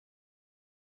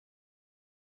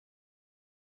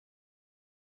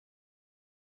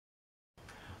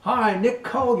Hi, Nick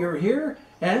Collier here,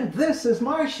 and this is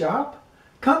my shop.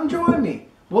 Come join me.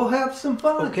 We'll have some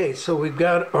fun. Okay, so we've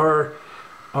got our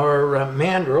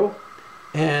mandrel,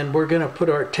 and we're going to put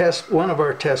our one of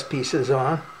our test pieces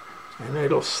on, and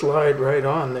it'll slide right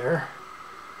on there,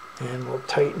 and we'll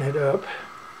tighten it up.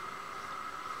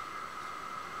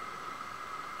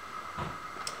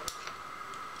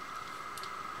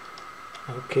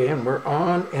 Okay, and we're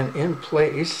on and in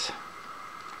place.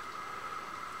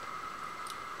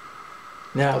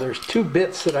 Now there's two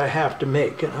bits that I have to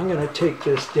make, and I'm going to take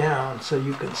this down so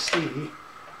you can see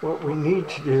what we need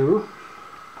to do.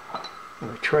 I'm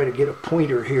going to try to get a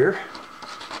pointer here.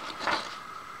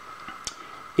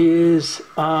 Is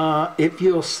if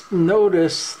you'll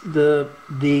notice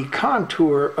the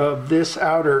contour of this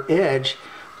outer edge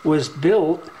was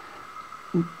built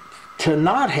to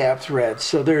not have threads.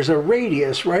 So there's a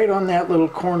radius right on that little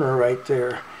corner right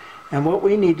there. And what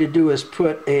we need to do is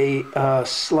put a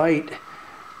slight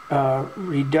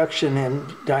reduction in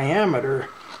diameter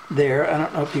there. I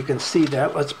don't know if you can see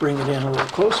that. Let's bring it in a little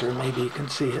closer. Maybe you can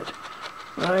see it.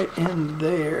 Right in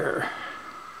there.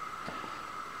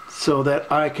 So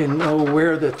that I can know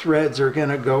where the threads are going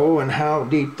to go and how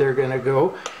deep they're going to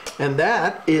go. And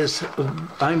that is,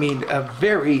 I mean, a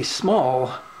very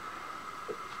small,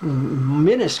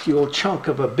 minuscule chunk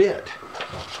of a bit.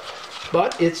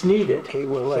 But it's needed. Okay,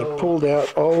 well, I pulled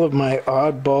out all of my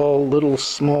oddball, little,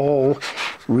 small,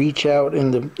 reach out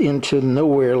into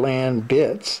nowhere land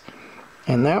bits.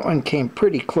 And that one came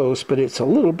pretty close, but it's a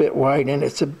little bit wide, and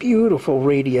it's a beautiful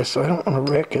radius, so I don't want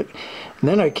to wreck it. And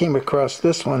then I came across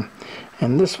this one,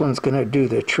 and this one's going to do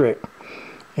the trick.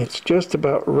 It's just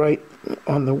about right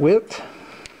on the width.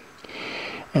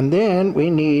 And then we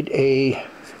need a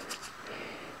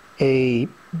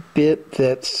bit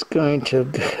that's going to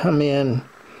come in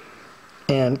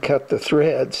and cut the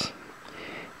threads.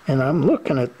 And I'm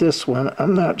looking at this one.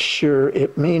 I'm not sure.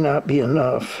 It may not be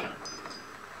enough.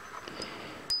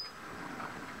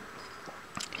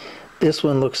 This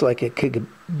one looks like it could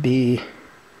be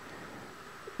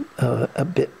a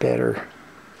bit better.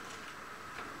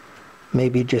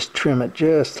 Maybe just trim it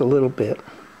just a little bit.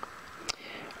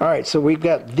 All right, so we've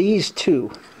got these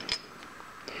two.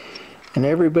 And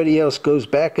everybody else goes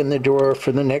back in the drawer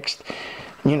for the next,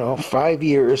 5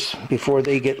 years before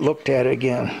they get looked at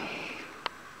again.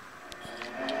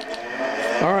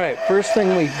 All right, first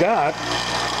thing we've got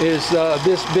is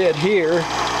this bit here,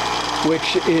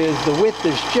 which is, the width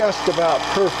is just about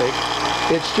perfect.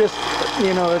 It's just,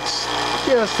 it's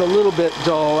just a little bit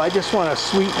dull. I just want to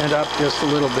sweeten it up just a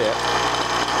little bit.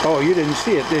 Oh, you didn't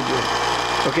see it, did you?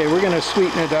 Okay, we're going to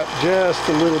sweeten it up just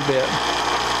a little bit.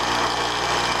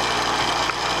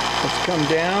 Let's come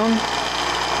down.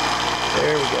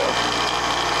 There we go.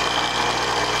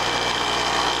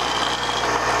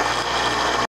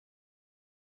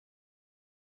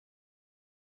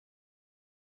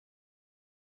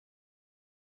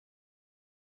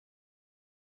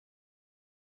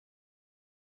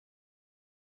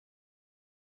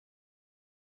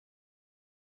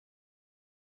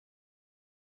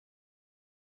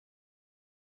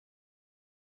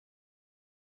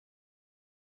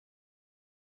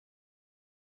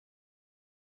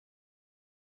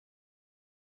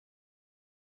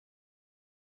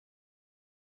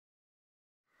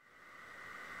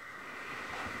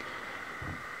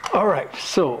 All right,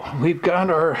 so we've got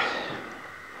our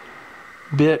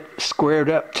bit squared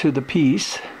up to the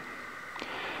piece.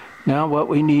 Now what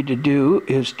we need to do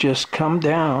is just come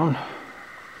down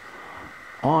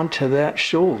onto that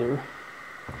shoulder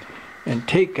and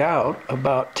take out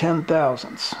about 10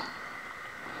 thousandths.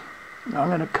 Now I'm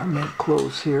going to come in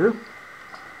close here.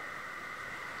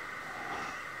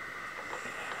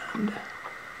 And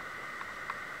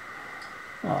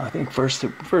I think first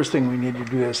thing we need to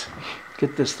do is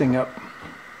get this thing up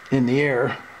in the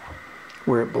air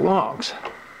where it belongs.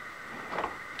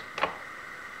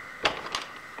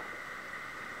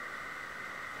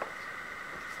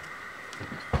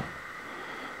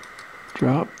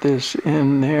 Drop this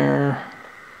in there.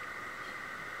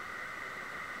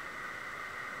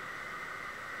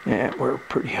 And we're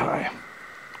pretty high.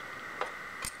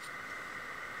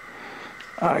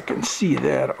 I can see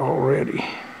that already.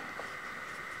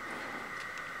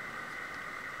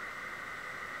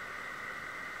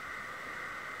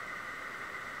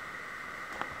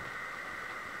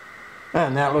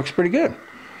 And that looks pretty good.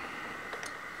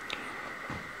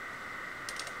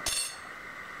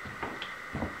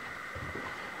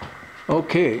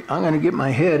 Okay, I'm going to get my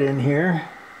head in here,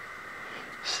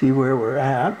 see where we're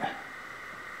at.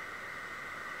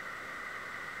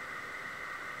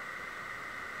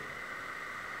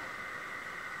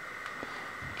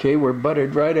 Okay, we're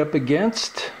butted right up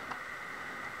against.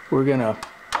 We're gonna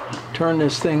turn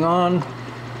this thing on.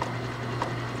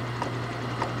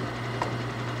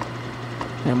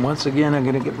 And once again, I'm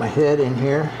gonna get my head in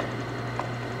here.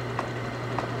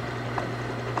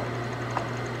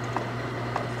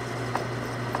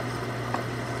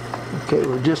 Okay,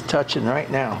 we're just touching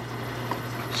right now.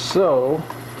 So,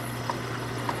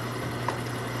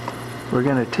 we're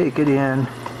gonna take it in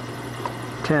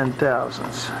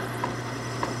 10,000ths.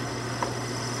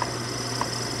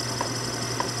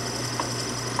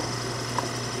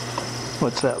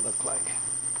 What's that look like?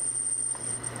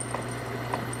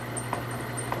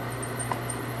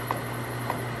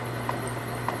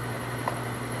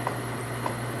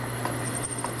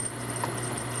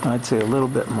 I'd say a little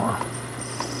bit more.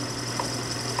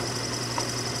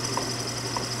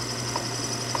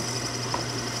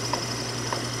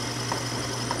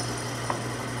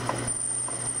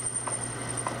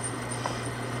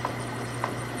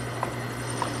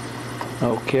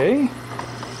 Okay.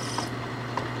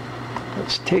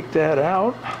 Let's take that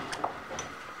out.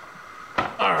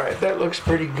 All right, that looks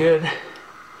pretty good.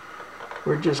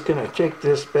 We're just gonna take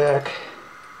this back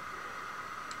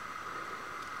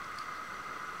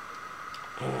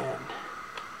and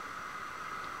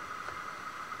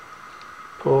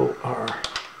pull our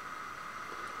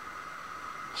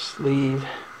sleeve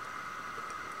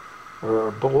or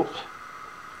our bolt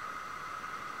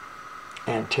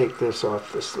and take this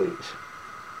off the sleeves.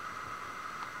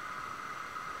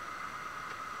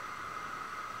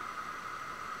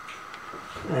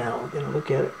 Now we're going to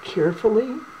look at it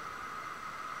carefully.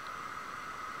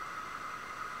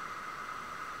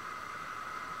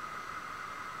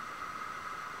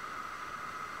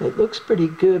 It looks pretty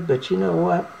good, but you know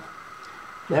what?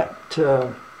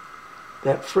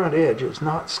 That front edge is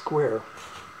not square.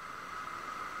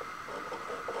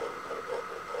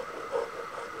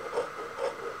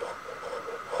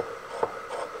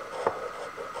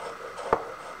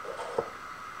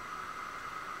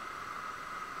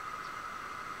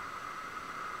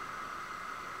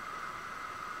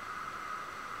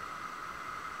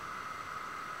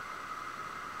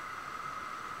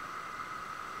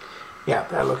 Yeah,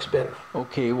 that looks better.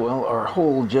 Okay, well, our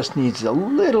hole just needs a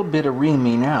little bit of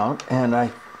reaming out, and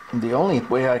the only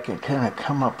way I can kind of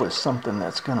come up with something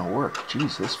that's going to work.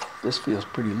 Geez, this feels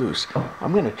pretty loose.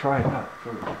 I'm going to try it out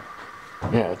first.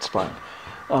 Yeah, it's fine.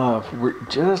 We're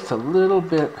just a little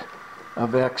bit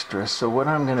of extra, so what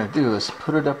I'm going to do is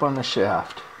put it up on the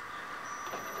shaft,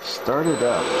 start it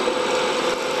up,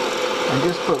 and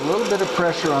just put a little bit of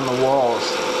pressure on the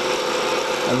walls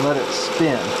and let it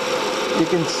spin. You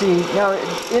can see, now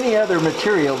any other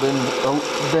material than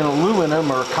aluminum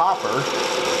or copper,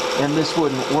 and this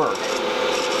wouldn't work.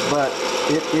 But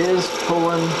it is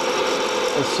pulling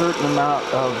a certain amount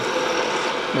of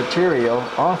material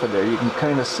off of there. You can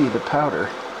kind of see the powder.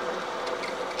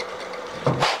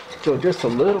 So just a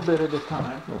little bit at a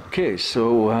time. Okay,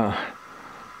 so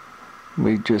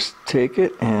we just take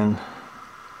it and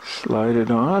slide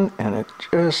it on, and it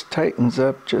just tightens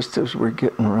up just as we're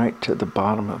getting right to the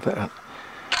bottom of that,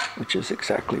 which is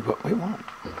exactly what we want.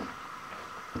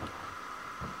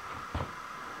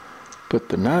 Put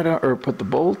the nut out, or put the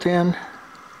bolt in.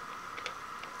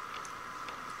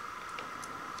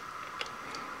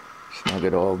 Snug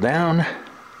it all down.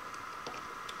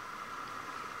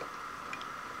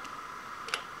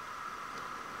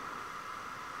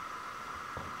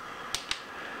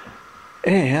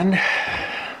 And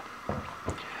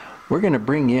we're going to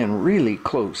bring in really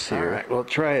close here. All right, we'll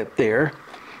try it there.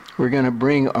 We're going to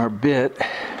bring our bit,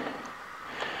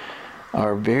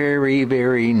 our very,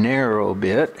 very narrow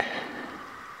bit,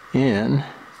 in.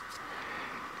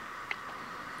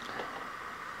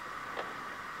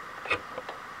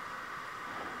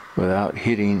 Without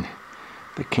hitting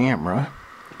the camera,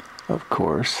 of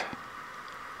course.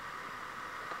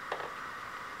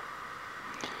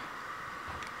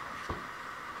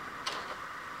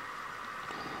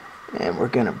 And we're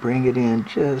going to bring it in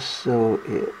just so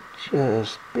it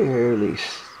just barely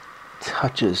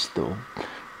touches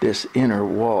this inner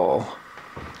wall.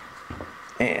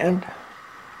 And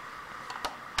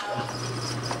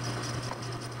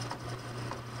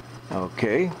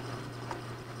okay,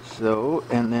 so,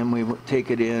 and then we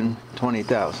take it in 20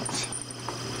 thousandths.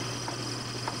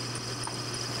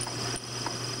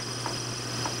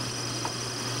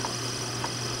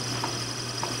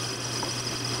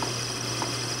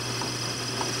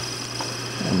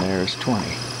 And there's 20.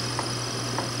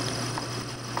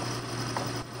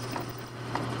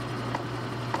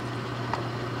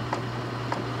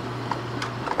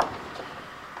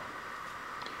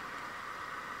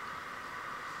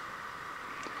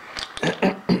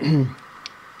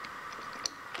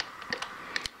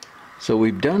 So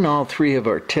we've done all three of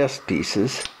our test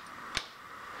pieces.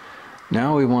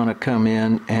 Now we want to come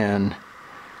in and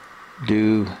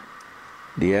do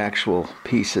the actual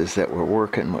pieces that we're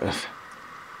working with.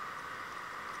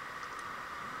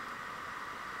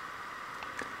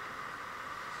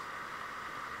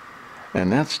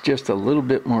 And that's just a little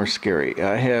bit more scary.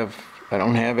 I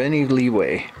don't have any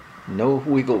leeway, no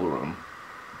wiggle room.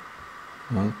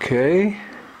 Okay,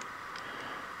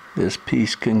 this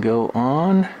piece can go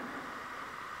on.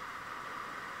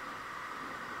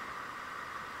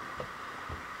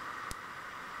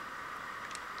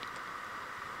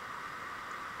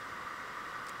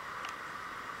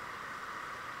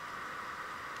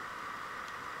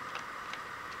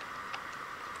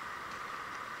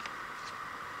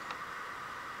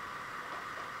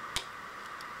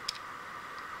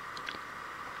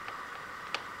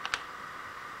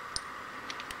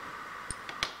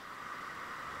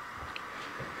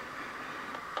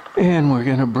 And we're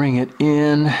going to bring it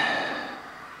in,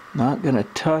 not going to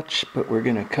touch, but we're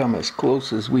going to come as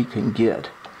close as we can get.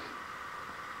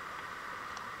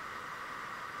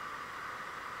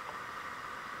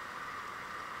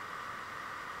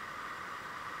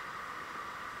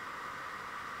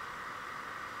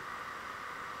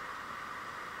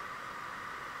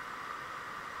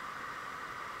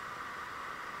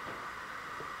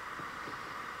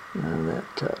 Now that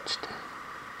touched.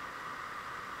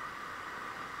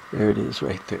 There it is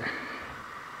right there.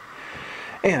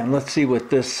 And let's see what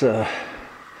this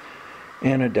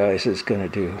anodize is going to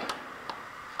do.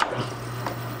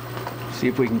 See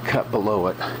if we can cut below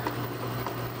it.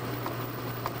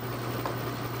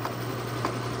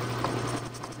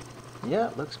 Yeah,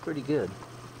 it looks pretty good.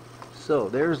 So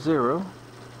there's 0.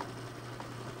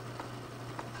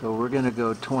 So we're going to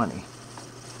go 20.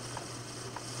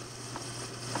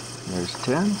 There's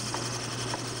 10.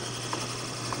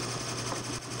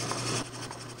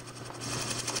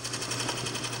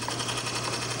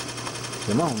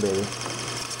 Come on, baby.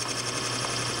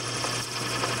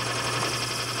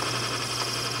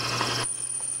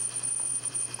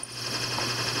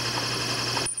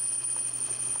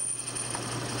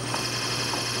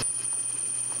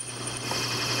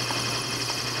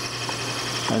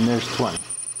 And there's 20.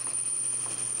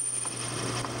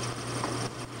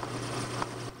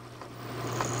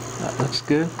 That looks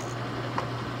good.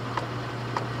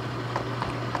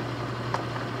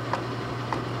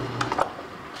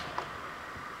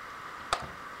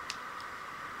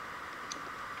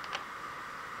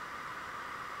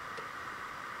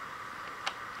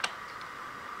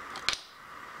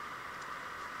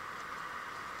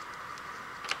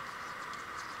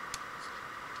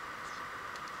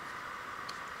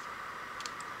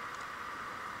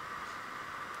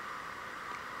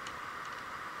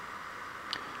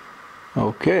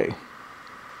 Okay,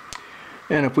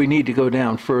 and if we need to go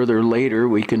down further later,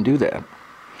 we can do that.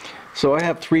 So I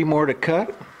have 3 more to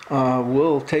cut.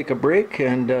 We'll take a break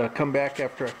and come back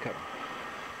after I cut.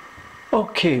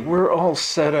 Okay, we're all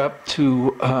set up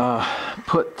to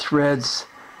put threads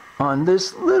on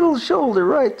this little shoulder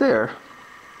right there.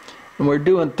 And we're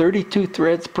doing 32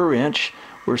 threads per inch.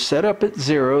 We're set up at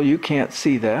 0. You can't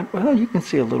see that. Well, you can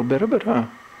see a little bit of it, huh?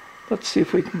 Let's see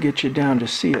if we can get you down to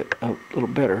see it a little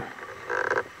better.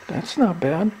 That's not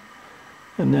bad.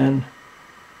 And then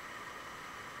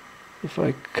if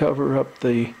I cover up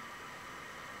the,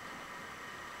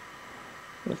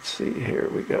 let's see, here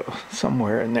we go,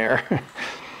 somewhere in there.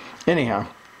 Anyhow,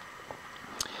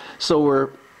 so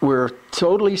we're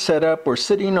totally set up. We're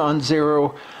sitting on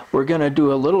 0. We're going to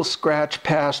do a little scratch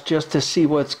pass just to see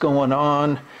what's going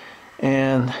on,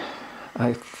 and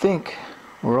I think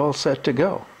we're all set to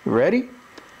go. You ready?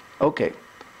 Okay,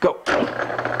 go.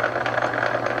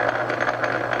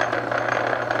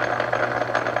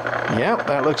 Yep,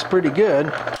 that looks pretty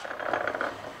good.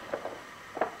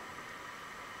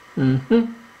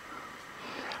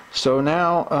 So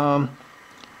now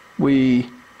we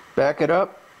back it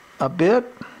up a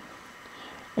bit,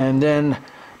 and then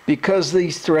because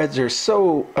these threads are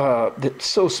so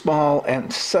small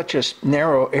and such a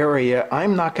narrow area,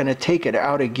 I'm not going to take it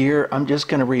out of gear. I'm just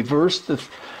going to reverse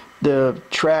the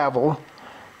travel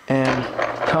and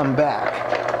come back.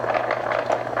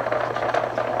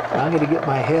 I'm going to get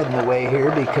my head in the way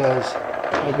here because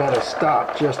I got to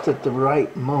stop just at the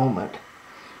right moment.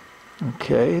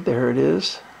 Okay, there it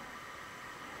is.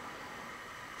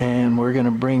 And we're going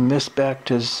to bring this back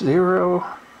to 0.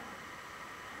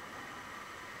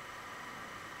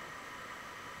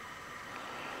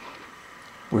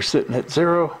 We're sitting at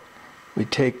 0. We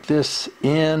take this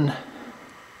in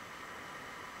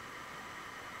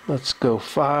Let's go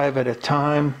 5 at a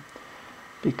time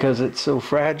because it's so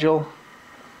fragile.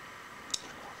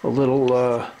 A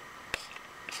little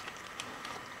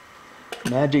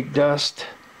magic dust,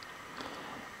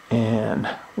 and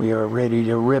we are ready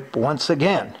to rip once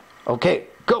again. Okay,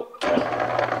 go!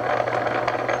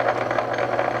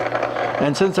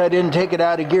 And since I didn't take it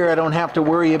out of gear, I don't have to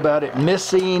worry about it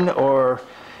missing or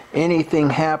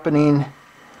anything happening.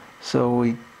 So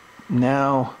we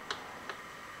now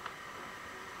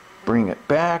bring it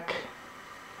back.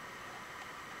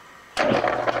 Get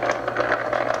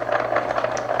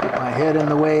my head in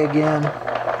the way again.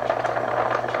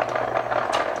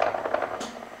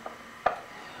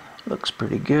 Looks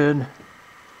pretty good.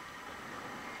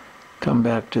 Come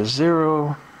back to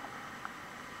 0.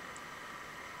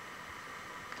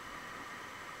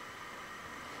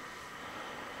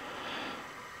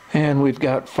 And we've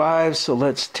got 5, so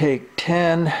let's take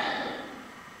 10.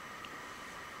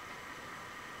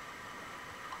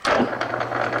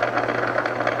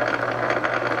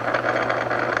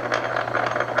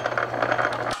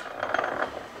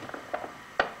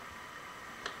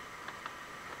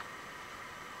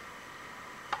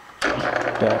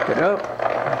 Back it up.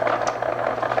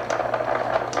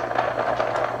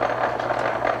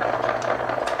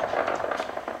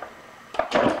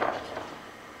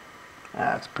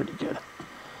 That's pretty good.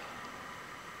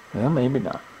 Well, maybe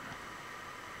not.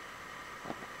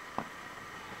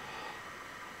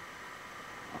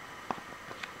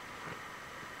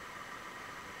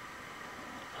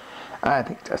 I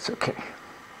think that's okay.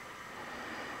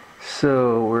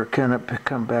 So we're gonna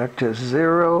come back to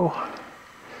 0.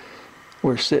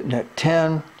 We're sitting at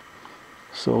 10,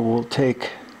 so we'll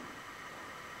take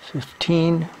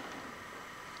 15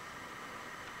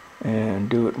 and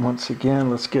do it once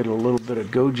again. Let's get a little bit of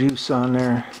go juice on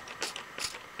there.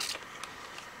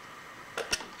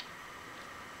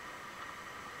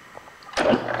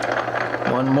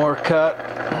 One more cut.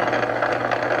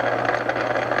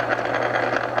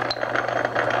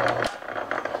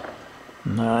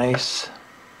 Nice.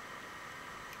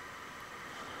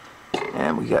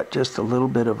 And we got just a little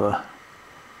bit of a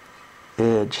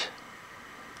edge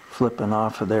flipping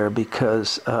off of there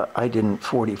because I didn't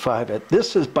 45 it.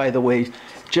 This is, by the way,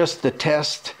 just the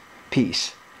test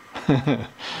piece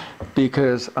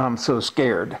because I'm so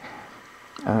scared.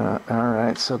 All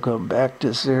right, so go back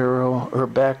to 0 or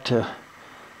back to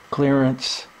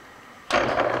clearance.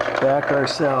 Back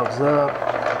ourselves up.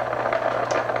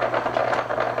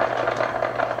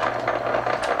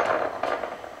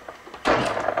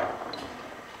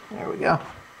 There we go.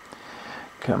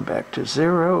 Come back to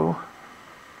 0.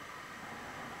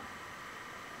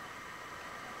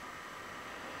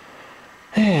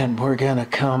 And we're going to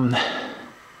come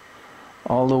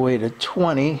all the way to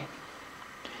 20.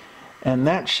 And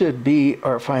that should be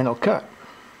our final cut.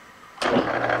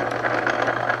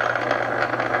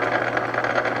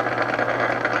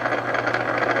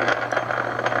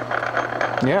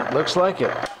 Yeah, looks like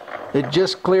it. It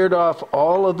just cleared off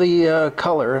all of the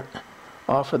color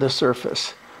off of the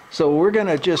surface. So we're going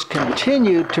to just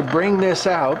continue to bring this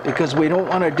out because we don't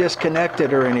want to disconnect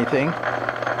it or anything.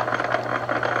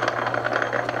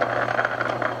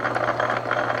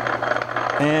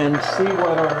 And see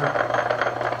what our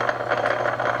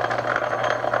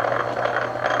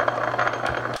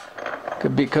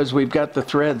because we've got the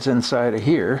threads inside of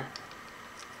here.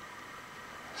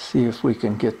 See if we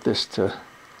can get this to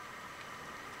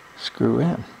screw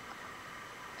in.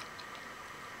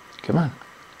 Come on.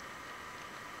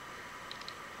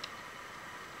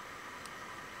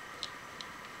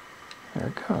 There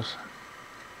it goes.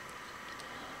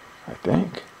 I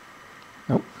think.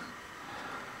 Nope.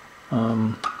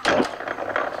 Oh,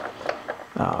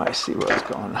 I see what's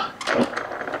going on.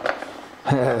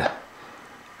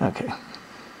 Okay.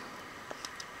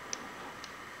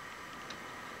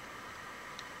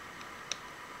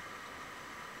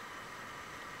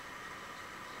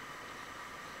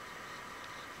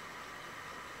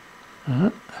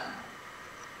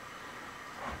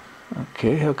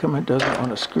 Okay, how come it doesn't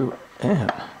want to screw in?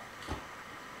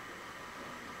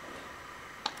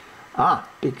 Ah,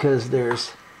 because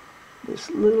there's this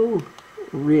little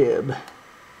rib.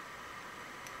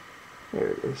 There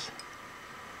it is.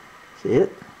 See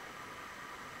it?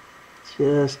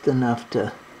 Just enough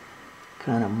to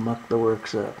kind of muck the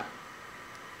works up.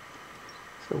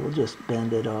 So we'll just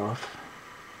bend it off.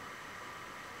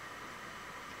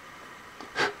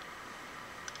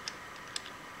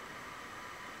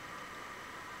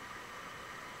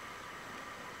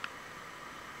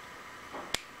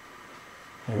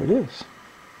 There it is.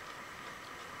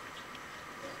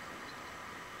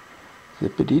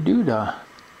 Zippity-doo-dah.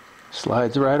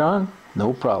 Slides right on.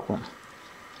 no problem.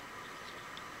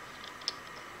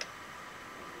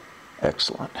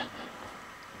 Excellent.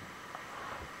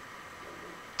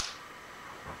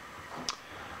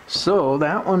 So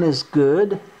that one is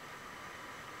good.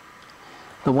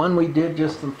 The one we did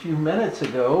just a few minutes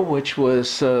ago, which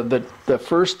was the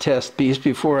first test piece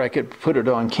before I could put it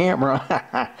on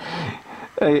camera,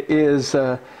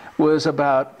 was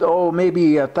about,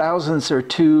 maybe a thousandth or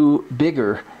two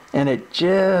bigger, and it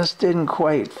just didn't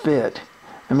quite fit.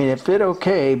 I mean, it fit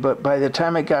okay, but by the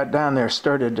time it got down there, it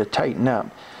started to tighten up.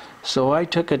 So I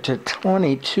took it to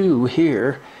 22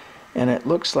 here, and it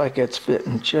looks like it's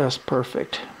fitting just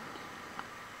perfect.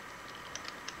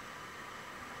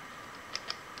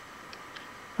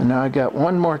 And now I got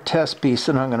one more test piece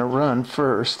that I'm going to run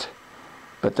first,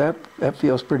 but that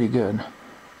feels pretty good.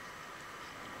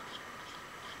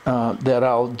 That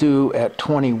I'll do at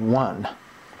 21,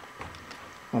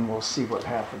 and we'll see what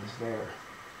happens there.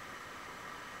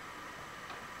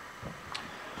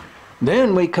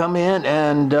 Then we come in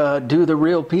and do the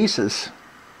real pieces,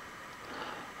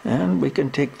 and we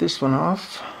can take this one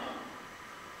off,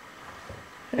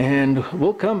 and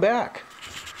we'll come back.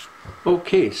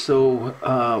 Okay, so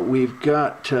we've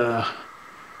got,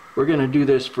 we're going to do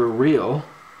this for real.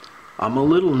 I'm a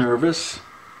little nervous,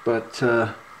 but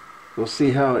we'll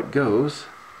see how it goes.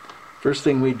 First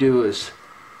thing we do is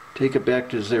take it back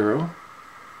to 0,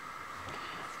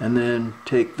 and then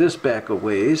take this back a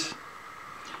ways,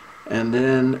 and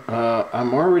then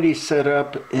I'm already set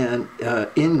up and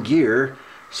in gear,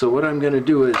 so what I'm going to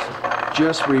do is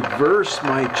just reverse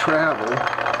my travel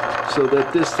so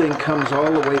that this thing comes all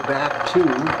the way back to,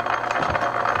 and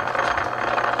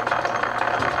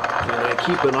I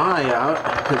keep an eye out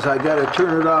because I got to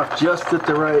turn it off just at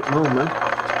the right moment,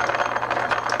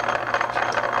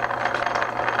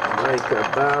 like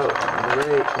about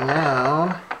right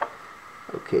now.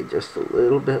 Okay, just a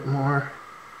little bit more.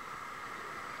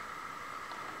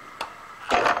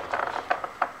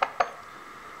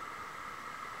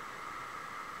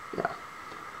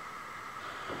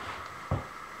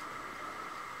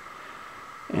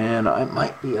 And I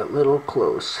might be a little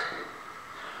close.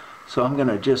 So I'm going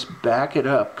to just back it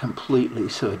up completely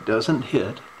so it doesn't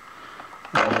hit.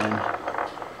 And then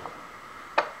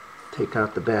take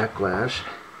out the backlash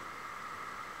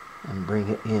and bring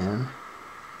it in.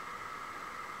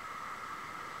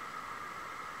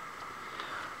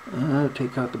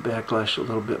 Take out the backlash a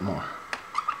little bit more.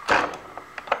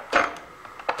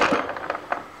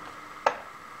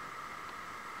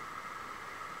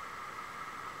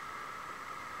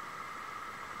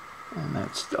 And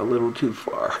that's a little too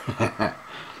far.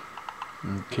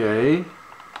 Okay.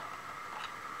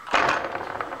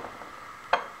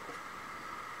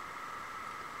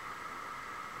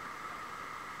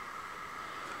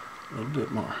 A little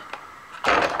bit more.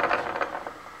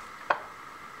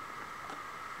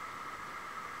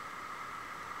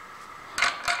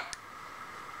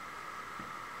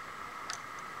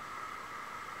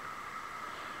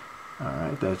 All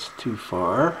right, that's too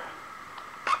far.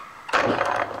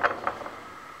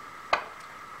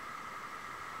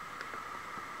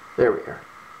 There we are.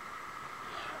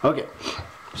 Okay,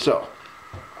 so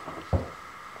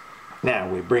now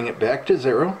we bring it back to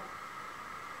 0.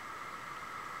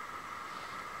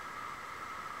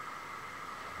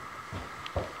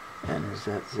 And is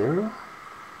that 0?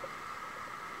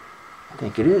 I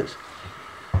think it is.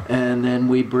 And then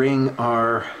we bring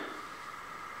our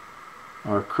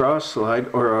cross slide,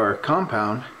 or our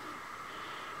compound,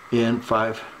 in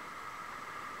 5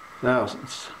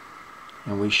 thousandths.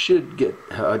 And we should get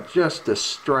just a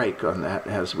strike on that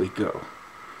as we go.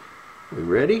 We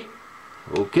ready?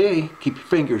 Okay, keep your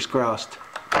fingers crossed.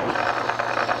 There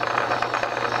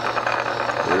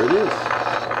it is.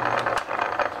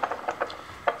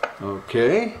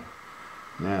 Okay,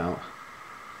 now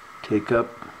take up,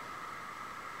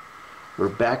 or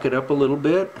back it up a little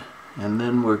bit, and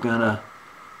then we're gonna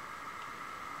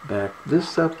back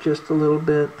this up just a little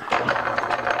bit.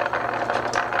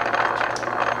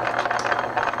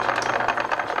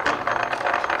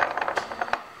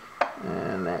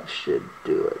 And that should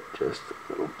do it just a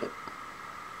little bit.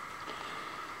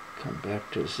 Come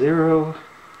back to 0.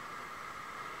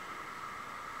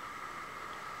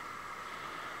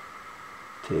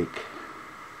 Take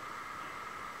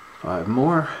 5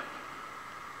 more.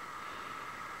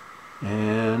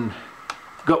 And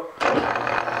go.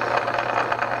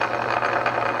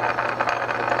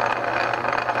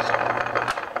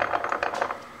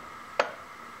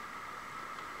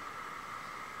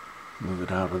 Move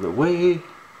it out of the way.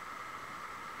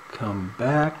 Come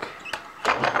back.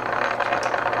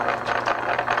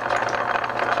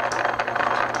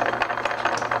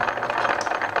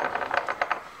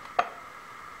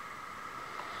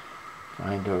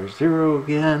 find our 0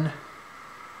 again.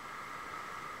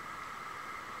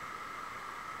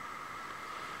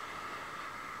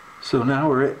 So now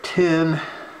we're at 10.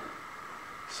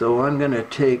 So I'm going to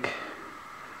take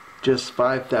just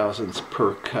 5 thousandths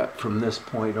per cut from this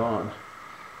point on,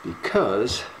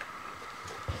 because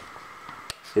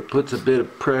it puts a bit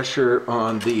of pressure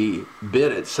on the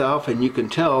bit itself, and you can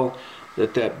tell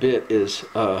that that bit is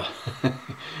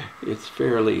it's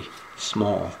fairly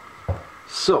small.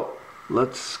 So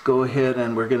let's go ahead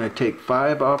and we're going to take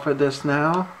 5 off of this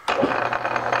now.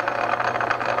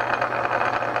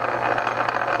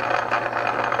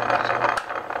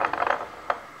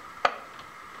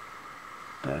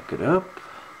 Back it up,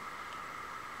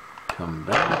 come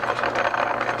back.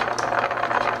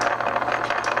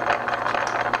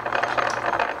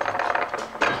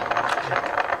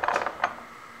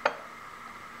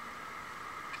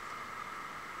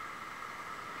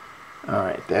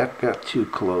 Alright, that got too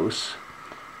close,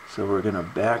 so we're going to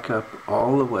back up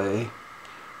all the way,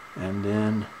 and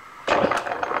then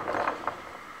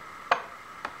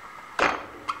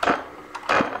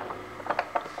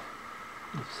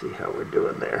let's see how we're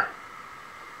doing there.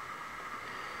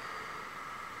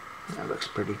 That looks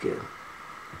pretty good.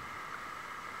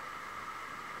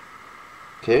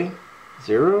 Okay,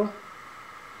 0.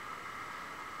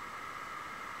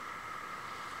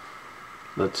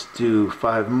 Let's do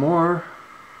 5 more.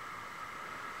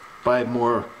 5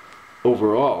 more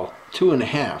overall,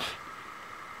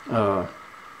 2.5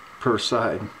 per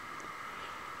side.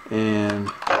 And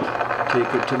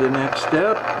take it to the next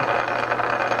step.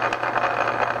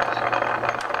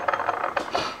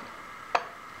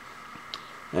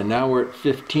 And now we're at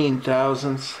 15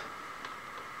 thousandths.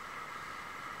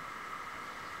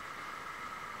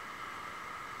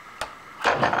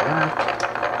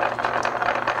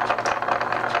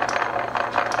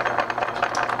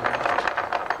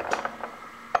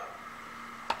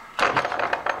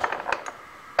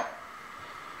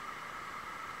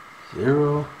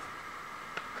 Zero.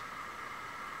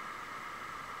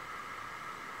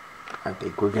 I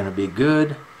think we're going to be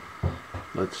good.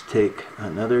 Let's take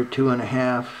another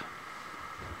 2.5.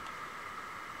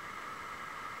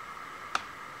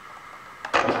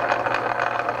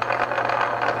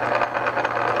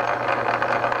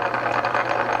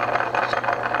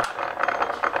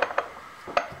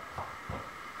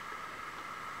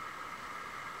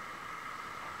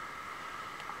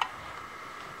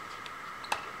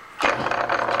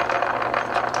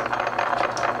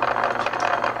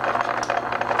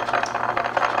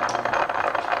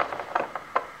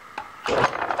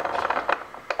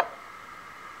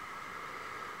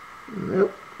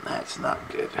 Nope, that's not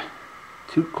good.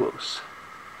 Too close.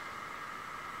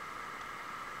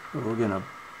 So we're going to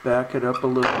back it up a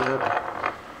little bit.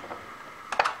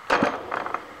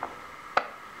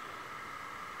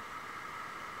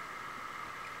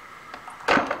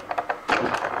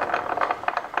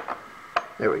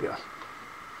 There we go.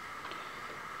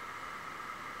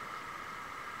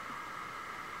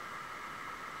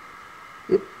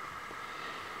 Yep.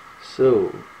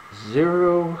 So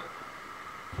 0.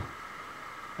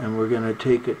 And we're going to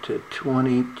take it to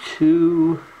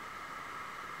 22.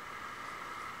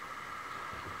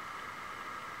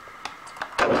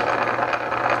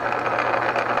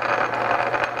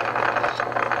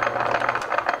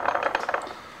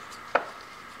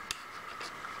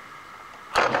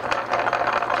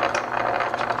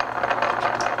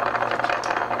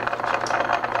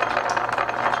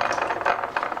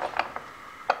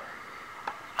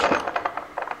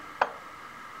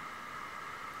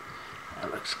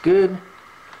 That looks good.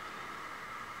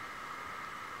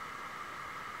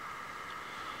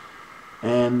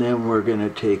 And then we're going to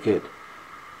take it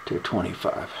to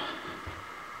 25.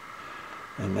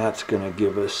 And that's going to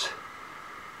give us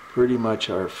pretty much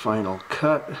our final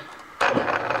cut.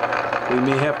 We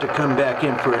may have to come back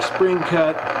in for a spring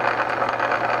cut,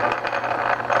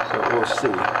 so we'll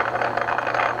see.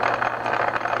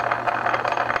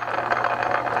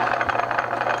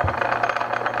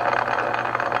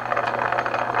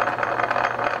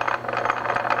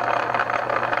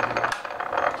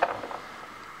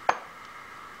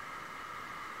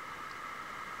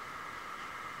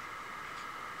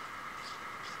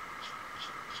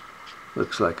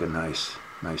 Looks like a nice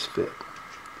fit.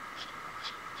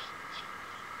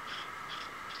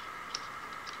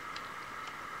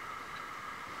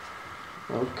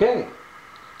 Okay.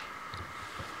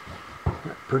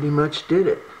 That pretty much did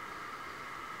it.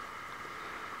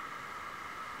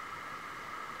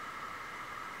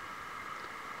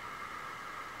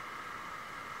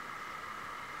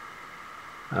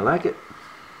 I like it.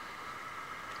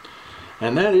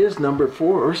 And that is number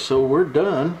 4, so we're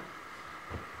done.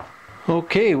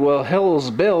 Okay, well,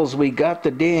 hell's bells, we got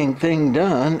the dang thing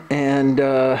done, and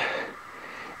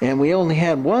we only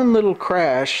had one little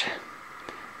crash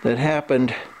that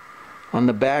happened on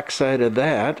the back side of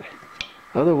that.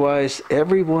 Otherwise,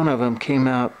 every one of them came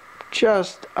out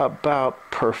just about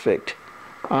perfect.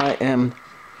 I am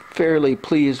fairly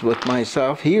pleased with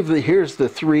myself. Here's the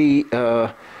three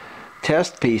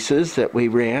test pieces that we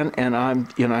ran, and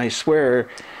I swear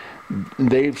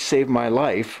they've saved my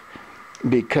life,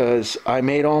 because I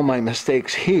made all my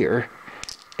mistakes here,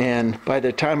 and by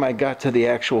the time I got to the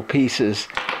actual pieces,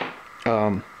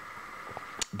 I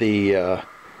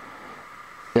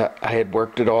had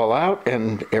worked it all out,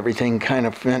 and everything kind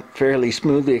of went fairly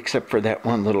smoothly except for that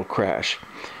one little crash.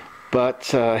 But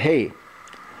hey,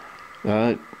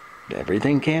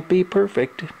 everything can't be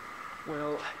perfect.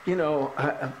 Well,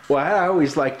 what I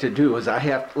always like to do is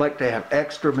like to have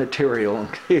extra material in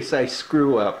case I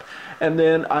screw up, and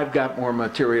then I've got more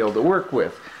material to work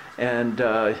with. And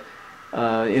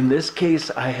in this case,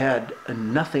 I had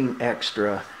nothing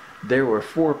extra. There were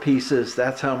 4 pieces.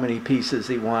 That's how many pieces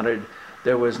he wanted.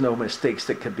 There was no mistakes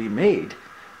that could be made,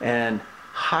 and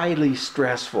highly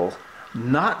stressful.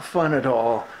 Not fun at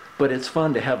all, but it's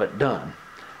fun to have it done.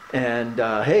 And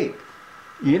hey,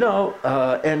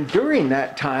 and during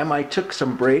that time I took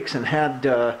some breaks and had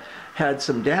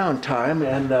some downtime,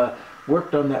 and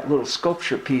worked on that little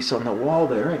sculpture piece on the wall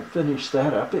there and finished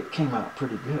that up. It came out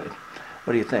pretty good.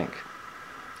 What do you think?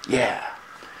 Yeah.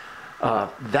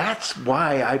 That's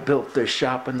why I built this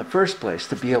shop in the first place,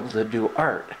 to be able to do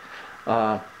art.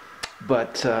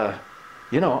 But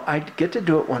I get to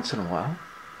do it once in a while.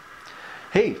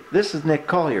 Hey, this is Nick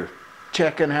Collier,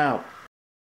 checking out.